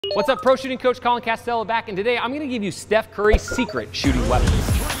What's up, pro shooting coach Colin Castello back, and today I'm going to give you Steph Curry's secret shooting weapon.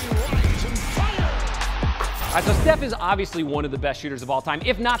 All right, so Steph is obviously one of the best shooters of all time,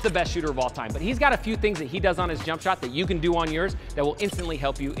 if not the best shooter of all time, but he's got a few things that he does on his jump shot that you can do on yours that will instantly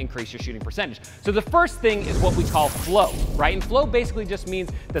help you increase your shooting percentage. So the first thing is what we call flow, right? And flow basically just means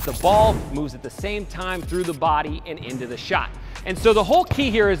that the ball moves at the same time through the body and into the shot. And so the whole key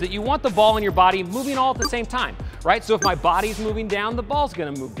here is that you want the ball and your body moving all at the same time, right? So if my body's moving down, the ball's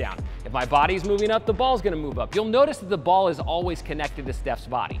gonna move down. If my body's moving up, the ball's gonna move up. You'll notice that the ball is always connected to Steph's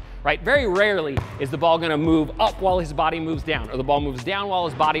body, right? Very rarely is the ball gonna move up while his body moves down, or the ball moves down while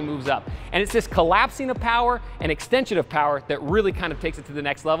his body moves up. And it's this collapsing of power and extension of power that really kind of takes it to the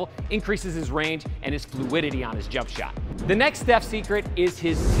next level, increases his range and his fluidity on his jump shot. The next Steph secret is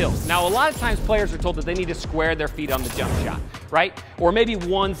his tilt. Now, a lot of times players are told that they need to square their feet on the jump shot, right? Or maybe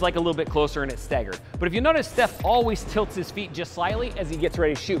one's like a little bit closer and it's staggered. But if you notice, Steph always tilts his feet just slightly as he gets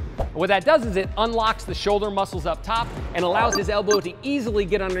ready to shoot. And what that does is it unlocks the shoulder muscles up top and allows his elbow to easily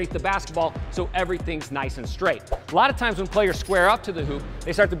get underneath the basketball so everything's nice and straight. A lot of times when players square up to the hoop,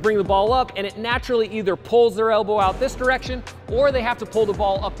 they start to bring the ball up and it naturally either pulls their elbow out this direction or they have to pull the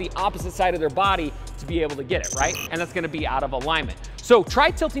ball up the opposite side of their body to be able to get it, right? And that's gonna be out of alignment. So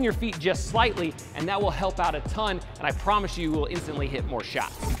try tilting your feet just slightly and that will help out a ton, and I promise you will instantly hit more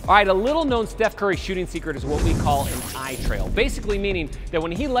shots. All right, a little known Steph Curry shooting secret is what we call an eye trail. Basically meaning that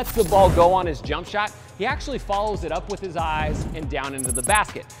when he lets the ball go on his jump shot, he actually follows it up with his eyes and down into the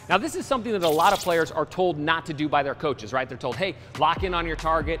basket. Now this is something that a lot of players are told not to do by their coaches, right? They're told, hey, lock in on your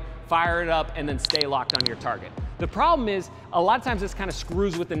target, fire it up, and then stay locked on your target. The problem is, a lot of times this kind of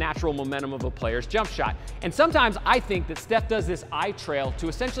screws with the natural momentum of a player's jump shot. And sometimes I think that Steph does this eye trail to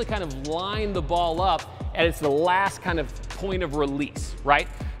essentially kind of line the ball up and it's the last kind of point of release, right?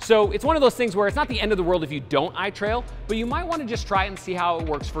 So it's one of those things where it's not the end of the world if you don't eye trail, but you might want to just try it and see how it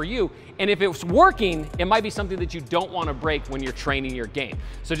works for you. And if it's working, it might be something that you don't want to break when you're training your game.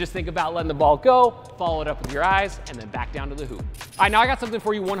 So just think about letting the ball go, follow it up with your eyes, and then back down to the hoop. All right, now I got something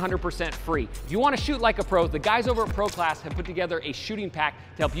for you 100% free. If you want to shoot like a pro, the guys over at Pro Class have put together a shooting pack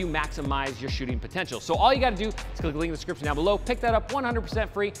to help you maximize your shooting potential. So all you got to do is click the link in the description down below, pick that up 100%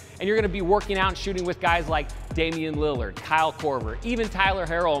 free, and you're going to be working out and shooting with guys like Damian Lillard, Kyle Korver, even Tyler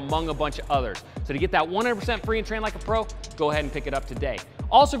Harrell, among a bunch of others. So to get that 100% free and train like a pro, go ahead and pick it up today.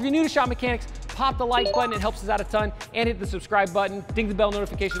 Also, if you're new to ShotMechanics, pop the like button, it helps us out a ton, and hit the subscribe button, ding the bell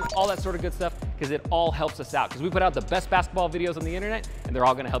notification, all that sort of good stuff, because it all helps us out, because we put out the best basketball videos on the internet, and they're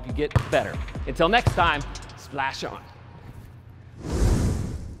all gonna help you get better. Until next time, splash on.